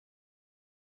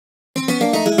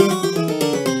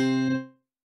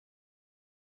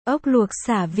Ốc luộc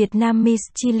xả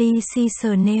Vietnamese Chili Sea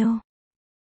Snail.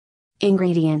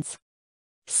 Ingredients: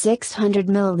 600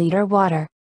 milliliter water,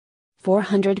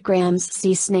 400 grams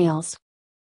sea snails,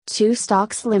 2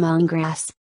 stalks lemongrass,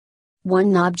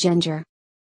 1 knob ginger,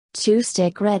 2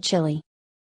 stick red chili.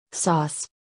 Sauce: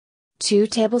 2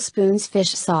 tablespoons fish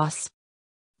sauce,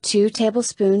 2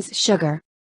 tablespoons sugar,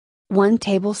 1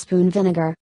 tablespoon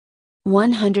vinegar,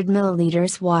 100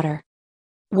 milliliters water,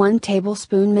 1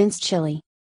 tablespoon minced chili,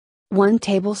 1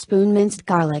 tablespoon minced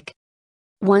garlic,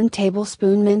 1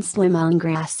 tablespoon minced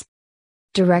lemongrass.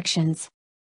 Directions: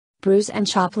 bruise and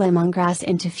chop lemongrass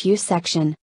into few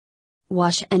sections.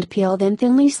 Wash and peel, then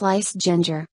thinly slice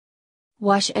ginger.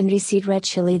 Wash and reseed red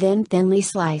chili, then thinly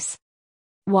slice.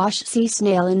 Wash sea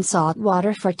snail in salt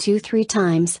water for 2-3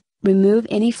 times, remove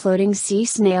any floating sea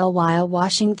snail while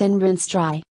washing, then rinse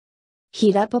dry.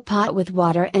 Heat up a pot with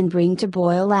water and bring to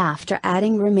boil after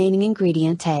adding remaining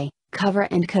ingredient A, cover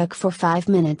and cook for 5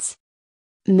 minutes.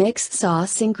 Mix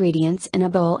sauce ingredients in a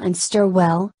bowl and stir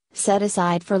well, set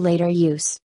aside for later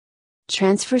use.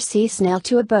 Transfer sea snail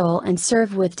to a bowl and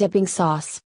serve with dipping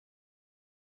sauce.